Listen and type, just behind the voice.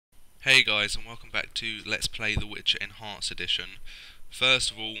Hey guys, and welcome back to Let's Play The Witcher Enhanced Edition.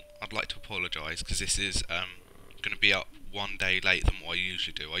 First of all, I'd like to apologise because this is going to be up one day later than what I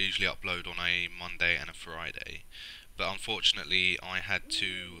usually do. I usually upload on a Monday and a Friday, but unfortunately I had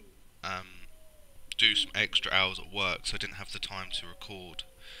to do some extra hours at work, so I didn't have the time to record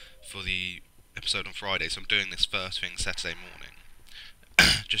for the episode on Friday, so I'm doing this first thing Saturday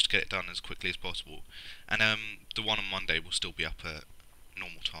morning, just to get it done as quickly as possible. And the one on Monday will still be up at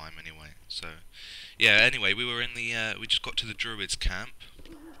normal time anyway. So yeah, anyway, we were in the we just got to the druids camp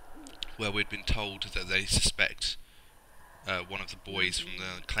where we'd been told that they suspect one of the boys from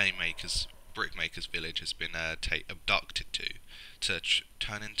the brickmakers village has been abducted to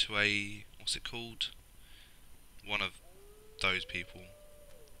turn into a, what's it called, one of those people,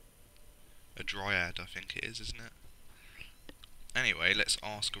 a dryad I think it is, isn't it? Anyway, let's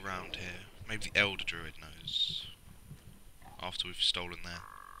ask around here. Maybe the elder druid knows, after we've stolen their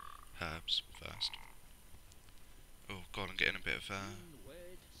herbs first. Oh god, I'm getting a bit of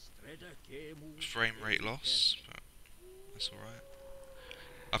frame rate loss, but that's alright.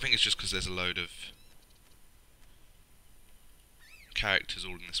 I think it's just because there's a load of characters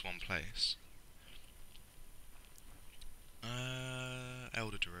all in this one place.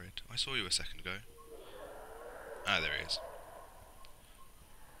 Elder Druid. I saw you a second ago. Ah, there he is.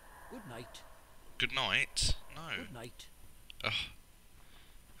 Good night. Good night? No. Good night. Ugh.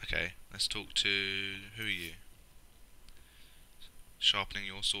 Okay, let's talk to... who are you? Sharpening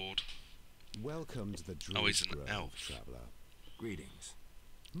your sword. Welcome to the Oh, he's an Druid elf. traveler. Greetings.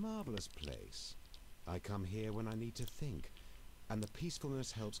 Marvelous place. I come here when I need to think, and the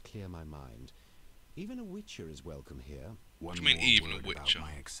peacefulness helps clear my mind. Even a witcher is welcome here. What do you mean, even a witcher? About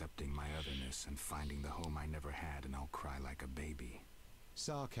my accepting my otherness and finding the home I never had, and I'll cry like a baby.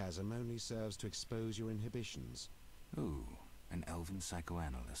 Sarcasm only serves to expose your inhibitions. Ooh, an elven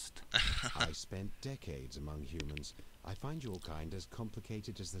psychoanalyst. I spent decades among humans. I find your kind as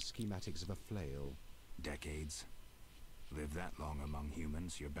complicated as the schematics of a flail. Decades? Live that long among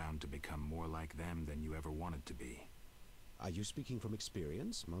humans, you're bound to become more like them than you ever wanted to be. Are you speaking from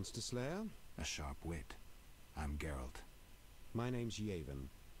experience, Monster Slayer? A sharp wit. I'm Geralt. My name's Yavin.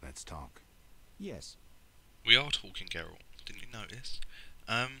 Let's talk. Yes. We are talking, Geralt. Didn't you notice?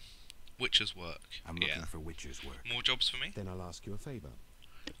 Witcher's work. I'm looking for witcher's work. More jobs for me? Then I'll ask you a favor.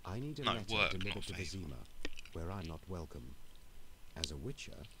 I need a No, letter work, delivered not to favour. Vizima, where I'm not welcome. As a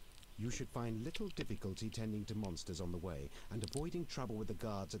witcher, you should find little difficulty tending to monsters on the way and avoiding trouble with the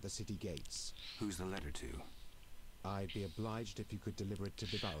guards at the city gates. Who's the letter to? I'd be obliged if you could deliver it to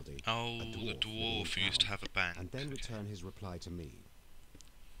Vivaldi, Oh, a the dwarf dwarf who used to have a bank. and then return his reply to me.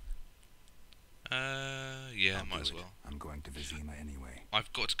 Yeah, I'll might do as it. well. I'm going to Vizima anyway.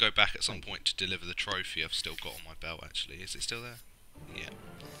 I've got to go back at some point to deliver the trophy I've still got on my belt, actually. Is it still there?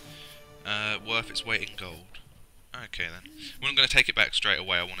 Yeah. Worth its weight in gold. Okay, then. We're not going to take it back straight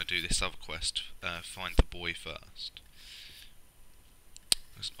away. I want to do this other quest. Find the boy first.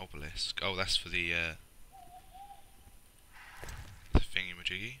 There's an obelisk. Oh, that's for the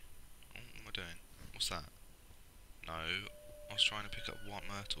thingy-majiggy. Oh, what am I doing? What's that? No. I was trying to pick up white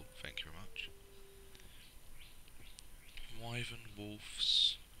myrtle. Thank you very much. Wyvern,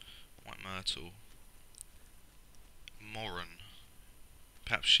 wolves, white myrtle, Moran.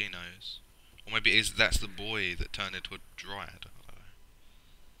 Perhaps she knows, or maybe that's the boy that turned into a dryad.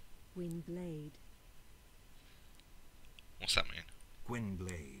 I don't know. Gwynblade. What's that mean?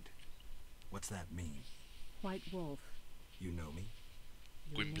 Gwynblade. What's that mean? White Wolf. You know me?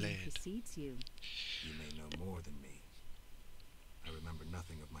 Your name Gwynblade. precedes you. You may know more than me. I remember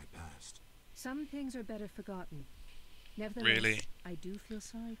nothing of my past. Some things are better forgotten. Nevertheless, Really? I do feel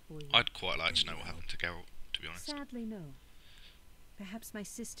sorry for you. I'd quite like to know what happened to Geralt, to be honest. Sadly, no. Perhaps my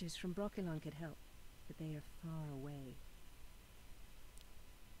sisters from Brokilon could help, but they are far away.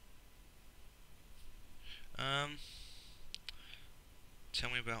 Tell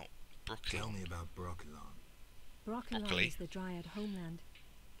me about Brooklyn. Tell me about Brokilon. Brokilon Broccoli. is the Dryad homeland,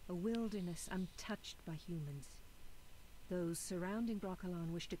 a wilderness untouched by humans. Those surrounding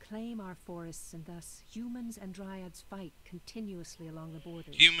Brokilon wish to claim our forests, and thus humans and Dryads fight continuously along the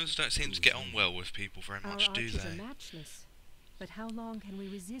borders. Humans don't seem to get on well with people very Our much, do archers are they? matchless, but how long can we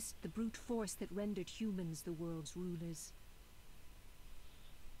resist the brute force that rendered humans the world's rulers?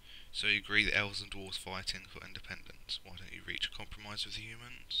 So you agree that elves and dwarves fighting for independence. Why don't you reach a compromise with the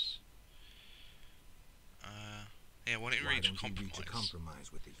humans? Yeah, why don't you Why reach a don't you compromise? reach a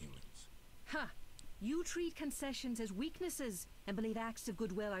compromise with the humans? Ha! You treat concessions as weaknesses and believe acts of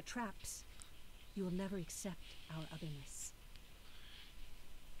goodwill are traps. You will never accept our otherness.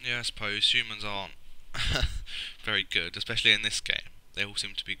 Yeah, I suppose humans aren't very good, especially in this game. They all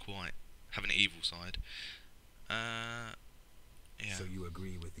seem to be quite have an evil side. Yeah. So you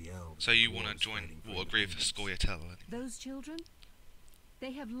agree with the elves? So you and want to dwarves join? fighting for What agree with independence? Scoia'tael? Those children?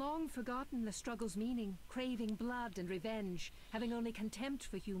 They have long forgotten the struggle's meaning, craving blood and revenge, having only contempt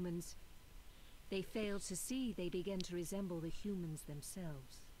for humans. They fail to see they begin to resemble the humans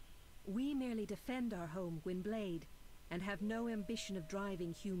themselves. We merely defend our home, Gwynblade, and have no ambition of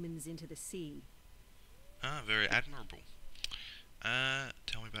driving humans into the sea. Ah, very admirable.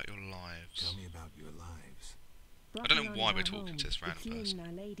 Tell me about your lives. Tell me about your lives. I don't know Brokilon why is we're our talking home, to this the random king, person.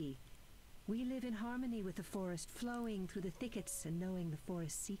 our lady. We live in harmony with the forest, flowing through the thickets and knowing the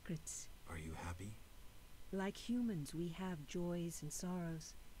forest's secrets. Are you happy? Like humans, we have joys and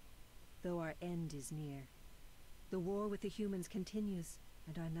sorrows, though our end is near. The war with the humans continues,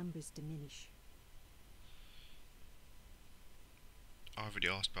 and our numbers diminish. I already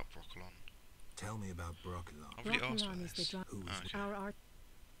asked about Brokilon. Tell me about Brokilon. I've already asked about Brokilon is the this. drum. Who is Okay. Our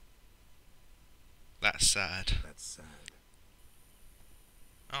That's sad. That's sad.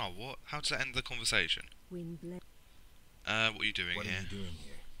 Oh, what? How does that end the conversation? Gwynblade. What are you doing What here? are you doing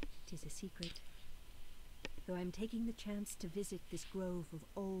here? Tis a secret. Though I'm taking the chance to visit this grove of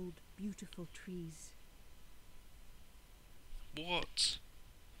old, beautiful trees. What?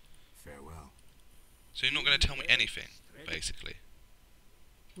 Farewell. So you're not going to tell me anything, basically?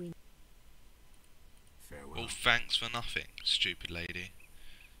 Farewell. Well, thanks for nothing, stupid lady.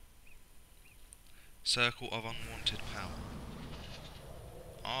 Circle of unwanted power.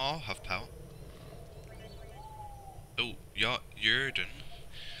 I'll have power. Oh, Jurden.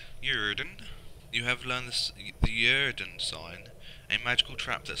 You have learned the Jurden sign, a magical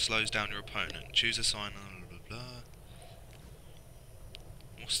trap that slows down your opponent. Choose a sign, blah blah blah.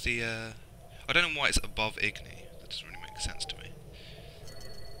 What's the, I don't know why it's above Igni. That doesn't really make sense to me.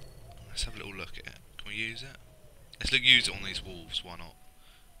 Let's have a little look at it. Can we use it? Let's use it on these wolves, why not?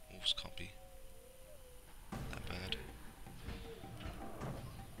 Wolves can't be that bad.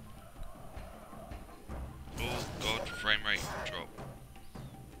 Oh god, frame rate drop.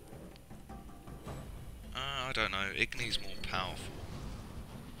 I don't know, Igni's more powerful.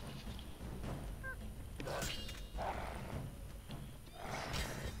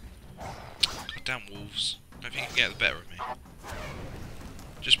 Goddamn wolves. Don't think you can get the better of me.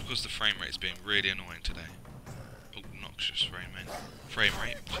 Just because the frame rate is being really annoying today. Obnoxious frame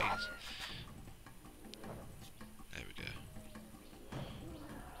rate, jeez. There we go.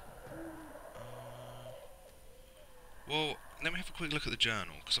 Well, let me have a quick look at the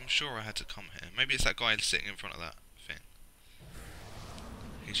journal, because I'm sure I had to come here. Maybe it's that guy sitting in front of that thing.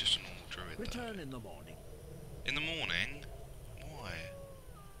 He's just a normal druid, though. Return in the morning. In the morning? Why?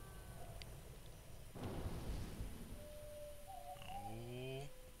 Oh.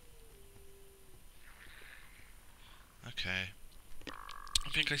 Okay. I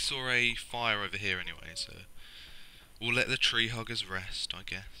think I saw a fire over here anyway, so we'll let the tree huggers rest, I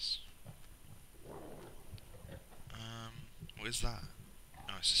guess. What is that?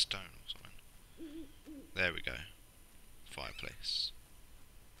 Oh, it's a stone or something. There we go. Fireplace.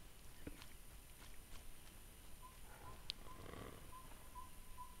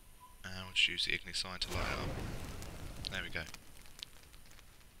 And we'll just use the Igni sign to light it up. There we go.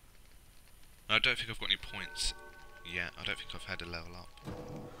 I don't think I've got any points yet. I don't think I've had a level up.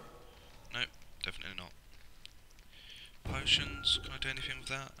 Nope, definitely not. Potions, can I do anything with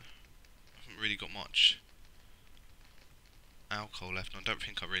that? I haven't really got much alcohol left, and I don't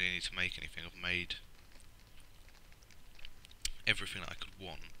think I really need to make anything. I've made everything that I could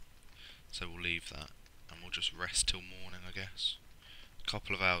want, so we'll leave that, and we'll just rest till morning, I guess. A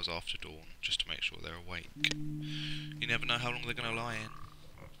couple of hours after dawn, just to make sure they're awake. You never know how long they're going to lie in.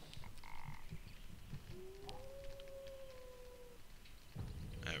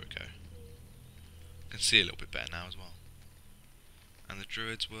 There we go. I can see a little bit better now as well. And the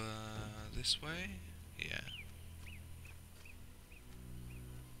druids were this way? Yeah.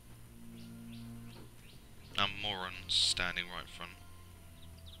 And Moron's standing right in front.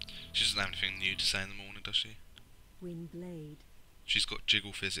 She doesn't have anything new to say in the morning, does she? Gwynblade. She's got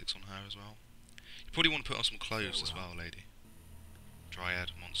jiggle physics on her as well. You probably want to put on some clothes as well, lady.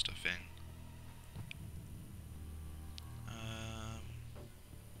 Dryad monster thing.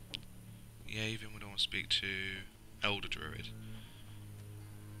 Yeah, even we don't want to speak to Elder Druid.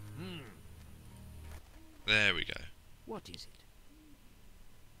 There we go. What is it?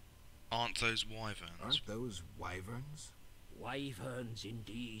 Aren't those wyverns? Aren't those wyverns? Wyverns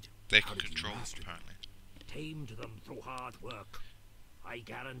indeed. They How can did you control them, master them? apparently. Tamed them through hard work. I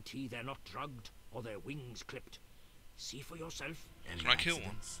guarantee they're not drugged or their wings clipped. See for yourself. Any Can I kill one?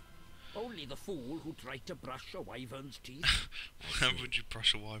 accidents? Only the fool who tried to brush a wyvern's teeth. How would you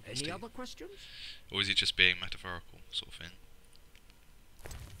brush a wyvern's Any teeth? other questions? Or is he just being metaphorical, sort of thing?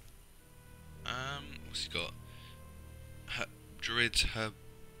 What's he got? Druids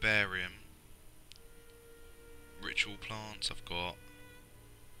herbarium. Ritual plants I've got.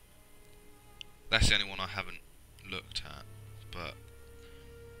 That's the only one I haven't looked at, but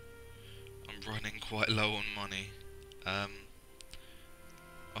I'm running quite low on money. Oh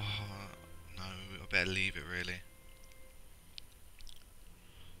no, I better leave it really.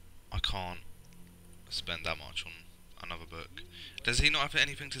 I can't spend that much on another book. Does he not have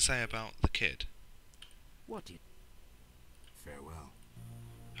anything to say about the kid? What is... Farewell.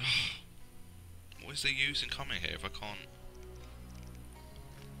 What is the use in coming here if I can't...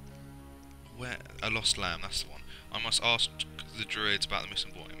 Where? A lost lamb, that's the one. I must ask the druids about the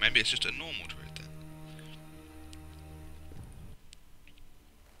missing boy. Maybe it's just a normal druid then.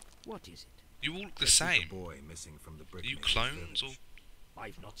 What is it? You all look the I seek same. a boy missing from the Are you brickmaker's clones or village.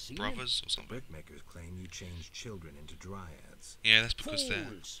 I've not seen him. brothers or The something? brickmakers claim you changed children into dryads. Yeah, that's because they're...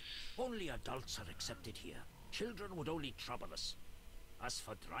 Fools! Only adults are accepted here. Children would only trouble us. As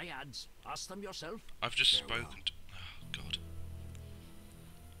for dryads, ask them yourself. I've just Farewell. spoken to... Oh, God.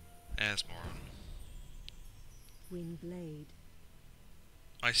 There's Moron. Windblade.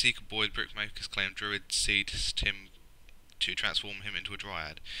 I seek a boy. The brickmakers claim druid seized him to transform him into a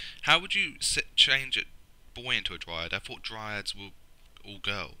dryad. How would you change a boy into a dryad? I thought dryads were all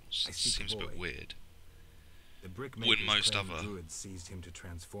girls. I It seek a seems a bit boy. weird. The brickmakers most claim other, druids seized him to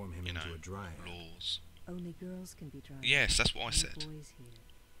transform him You into know, a dryad. laws. Only girls can be dryads. Yes, that's what I No said. boys here.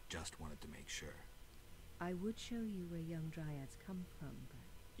 Just wanted to make sure. I would show you where young dryads come from, but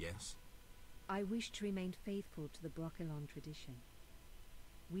Yes? I wish to remain faithful to the Brochelon tradition.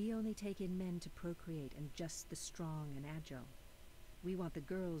 We only take in men to procreate, and just the strong and agile. We want the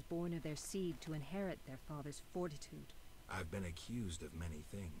girls born of their seed to inherit their father's fortitude. I've been accused of many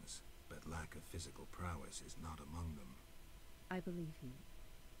things, but lack of physical prowess is not among them. I believe you.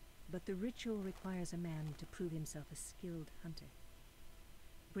 But the ritual requires a man to prove himself a skilled hunter.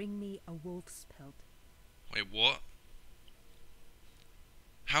 Bring me a wolf's pelt. Wait, what?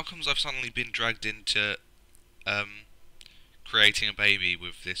 How comes I've suddenly been dragged into creating a baby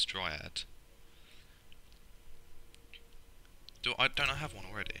with this dryad? Don't I have one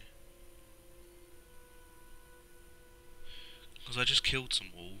already? Because I just killed some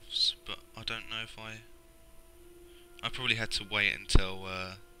wolves, but I don't know if I probably had to wait until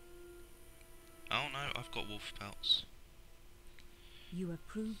oh no, I've got wolf pelts. You have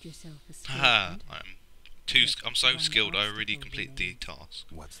proved yourself a skilled Haha, hunter. I'm so One skilled I already obstacle completed the remains. task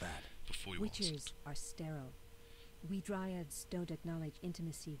What's that? before you Witches asked. are sterile. We dryads don't acknowledge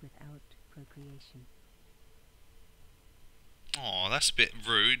intimacy without procreation. Aw, that's a bit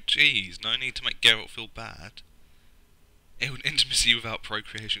rude. Jeez, no need to make Geralt feel bad. Intimacy without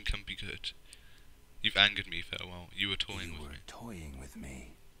procreation can be good. You've angered me, Farewell. You were toying You with were me. toying with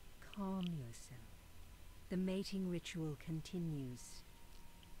me. Calm yourself. The mating ritual continues.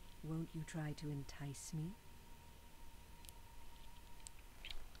 Won't you try to entice me?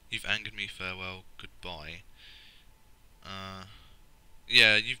 You've angered me, Farewell. Goodbye.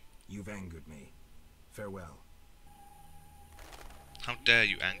 Yeah, You've angered me. Farewell. how dare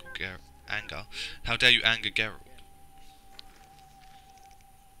you anger? How dare you anger Geralt?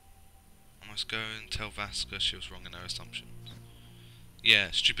 I must go and tell Vaska she was wrong in her assumptions. Yeah,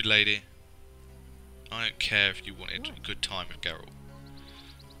 stupid lady. I don't care if you wanted a good time with Geralt.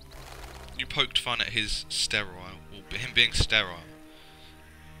 You poked fun at his him being sterile.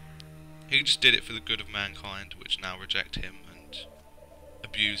 He just did it for the good of mankind, which now reject him and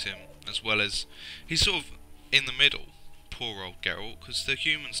abuse him, as well as he's sort of in the middle. Poor old Geralt, because the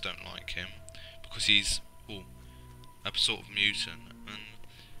humans don't like him because he's a sort of mutant, and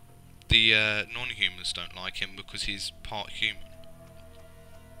the non-humans don't like him because he's part human.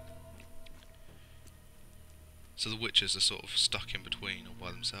 So the witches are sort of stuck in between all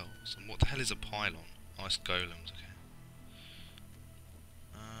by themselves. And what the hell is a pylon? Ice golems, okay.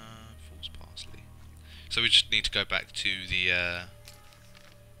 False parsley. So we just need to go back to the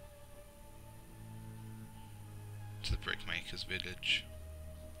brickmaker's village.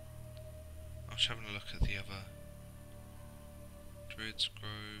 I was having a look at the other Druids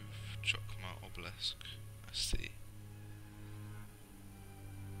Grove, Chokma Obelisk. That's the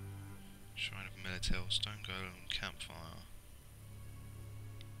Shrine of Militil, Stone Golem, Campfire.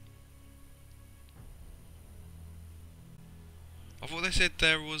 I thought they said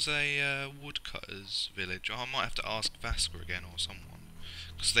there was a woodcutter's village. I might have to ask Vaska again or someone,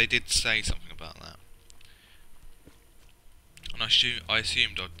 because they did say something about that. And I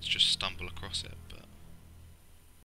assumed I'd just stumble across it,